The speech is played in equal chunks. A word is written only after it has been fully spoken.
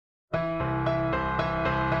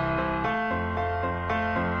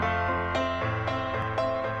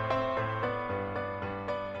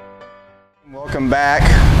Welcome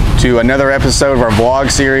back to another episode of our vlog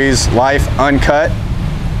series, Life Uncut.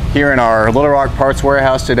 Here in our Little Rock parts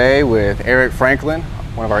warehouse today with Eric Franklin,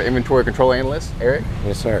 one of our inventory control analysts. Eric?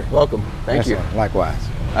 Yes, sir. Welcome. Thank you. Sir. Likewise.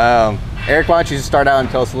 Eric, why don't you start out and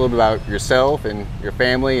tell us a little bit about yourself and your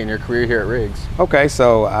family and your career here at Riggs? Okay,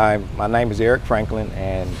 so my name is Eric Franklin,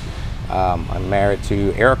 and I'm married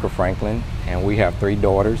to Erica Franklin, and we have 3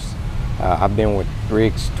 daughters. I've been with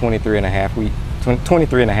Riggs 23 and a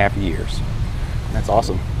half years. That's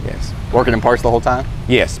awesome. Yes. Working in parts the whole time?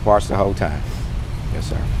 Yes, parts the whole time. Yes,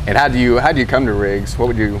 sir. And how do you come to Riggs?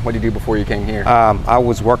 What did you do before you came here? I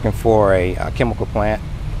was working for a chemical plant,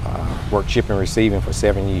 worked shipping and receiving for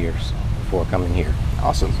 7 years before coming here.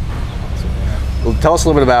 Awesome. Well, tell us a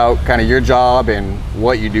little bit about kind of your job and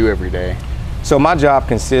what you do every day. So my job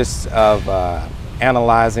consists of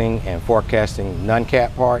analyzing and forecasting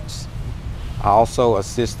non-cap parts. I also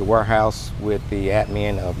assist the warehouse with the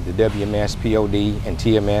admin of the WMS, POD, and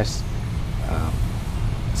TMS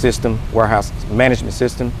system, warehouse management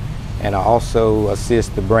system, and I also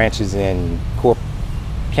assist the branches in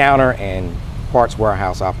counter and parts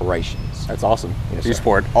warehouse operations. That's awesome. Yes, You sir.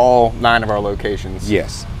 support all 9 of our locations.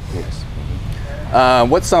 Yes, yes.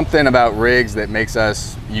 What's something about Riggs that makes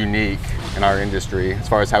us unique in our industry as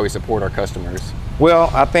far as how we support our customers?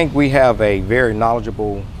 Well, I think we have a very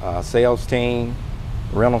knowledgeable sales team,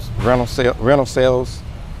 rental sales,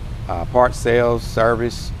 parts sales,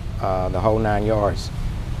 service, the whole 9 yards.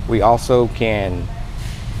 We also can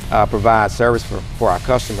provide service for our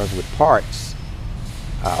customers with parts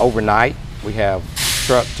overnight. We have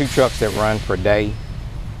 2 trucks that run per day.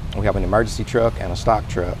 We have an emergency truck and a stock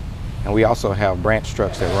truck, and we also have branch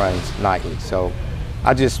trucks that runs nightly. So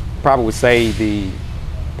I just probably would say the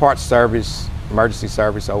parts service, emergency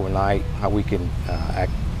service overnight, how we can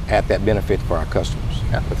add that benefit for our customers.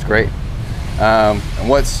 Yeah, that's great. And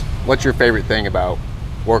what's your favorite thing about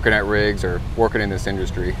working at Riggs or working in this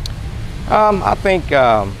industry? I think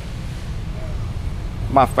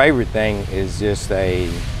my favorite thing is just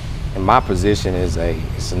in my position is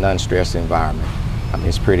it's a non-stress environment. I mean,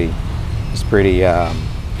 it's pretty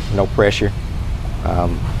no pressure.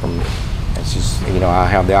 It's just, I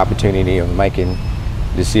have the opportunity of making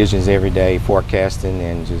decisions every day, forecasting,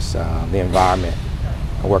 and just the environment.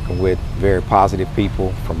 I'm working with very positive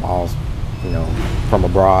people from all, from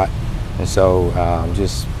abroad, and so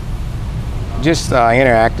just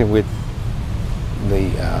interacting with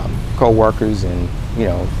the co-workers and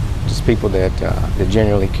just people that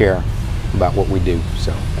genuinely care about what we do.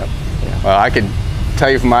 So, Well, I can tell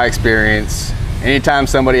you from my experience, anytime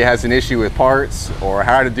somebody has an issue with parts or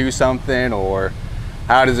how to do something or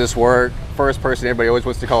how does this work, first person everybody always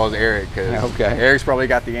wants to call is Eric, because Eric's probably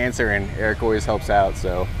got the answer, and Eric always helps out.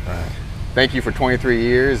 So, right. Thank you for 23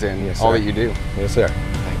 years and yes, all sir. that you do. Yes, sir.